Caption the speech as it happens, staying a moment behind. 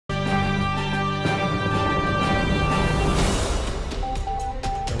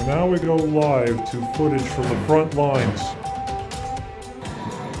now we go live to footage from the front lines.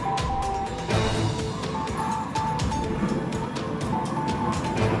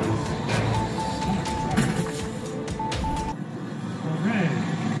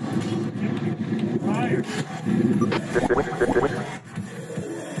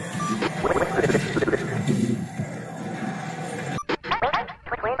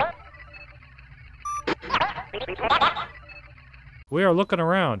 We are looking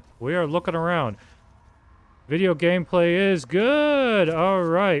around. We are looking around. Video gameplay is good. All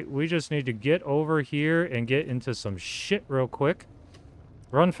right. We just need to get over here and get into some shit real quick.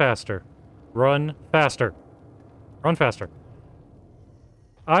 Run faster. Run faster. Run faster.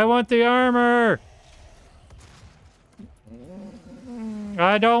 I want the armor.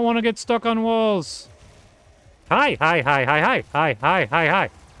 I don't want to get stuck on walls. Hi, hi, hi, hi, hi, hi, hi, hi, hi,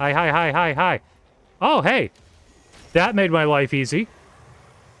 hi, hi, hi, hi, hi. Oh, hey. That made my life easy.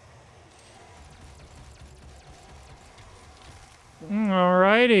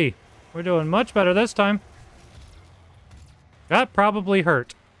 Alrighty. We're doing much better this time. That probably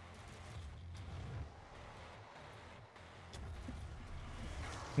hurt.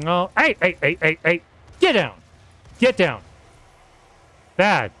 No. Hey, hey, hey, hey, hey. Get down. Get down.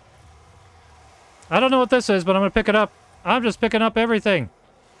 Bad. I don't know what this is, but I'm gonna pick it up. I'm just picking up everything.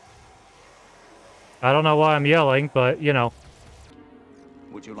 I don't know why I'm yelling, but, you know.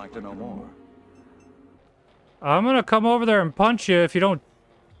 Would you like to know more? I'm gonna come over there and punch you if you don't...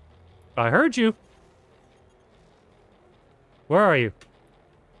 I heard you. Where are you?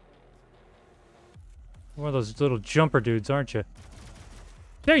 One of those little jumper dudes, aren't you?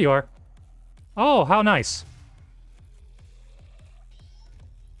 There you are. Oh, how nice.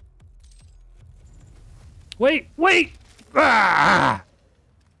 Wait, wait! Ah!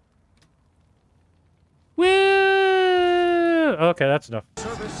 Woo! Okay, that's enough.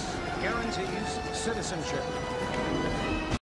 Service guarantees citizenship.